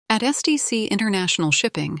At SDC International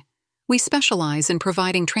Shipping, we specialize in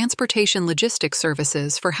providing transportation logistics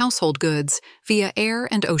services for household goods via air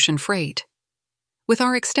and ocean freight. With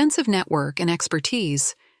our extensive network and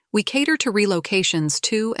expertise, we cater to relocations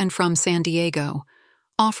to and from San Diego,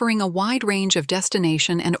 offering a wide range of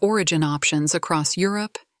destination and origin options across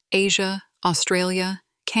Europe, Asia, Australia,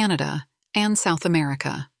 Canada, and South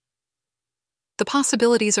America. The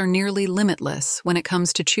possibilities are nearly limitless when it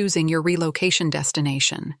comes to choosing your relocation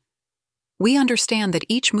destination. We understand that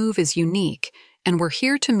each move is unique, and we're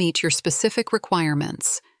here to meet your specific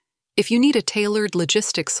requirements. If you need a tailored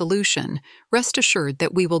logistics solution, rest assured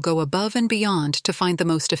that we will go above and beyond to find the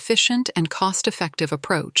most efficient and cost-effective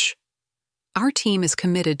approach. Our team is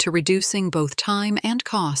committed to reducing both time and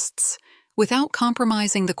costs without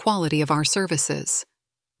compromising the quality of our services.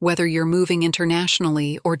 Whether you're moving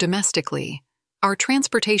internationally or domestically, our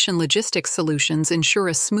transportation logistics solutions ensure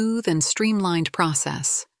a smooth and streamlined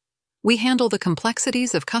process. We handle the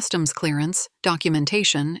complexities of customs clearance,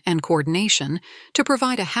 documentation, and coordination to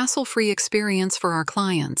provide a hassle-free experience for our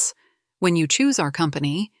clients. When you choose our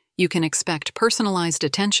company, you can expect personalized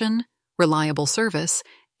attention, reliable service,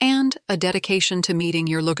 and a dedication to meeting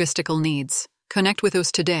your logistical needs. Connect with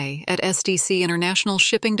us today at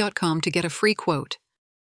sdcinternationalshipping.com to get a free quote.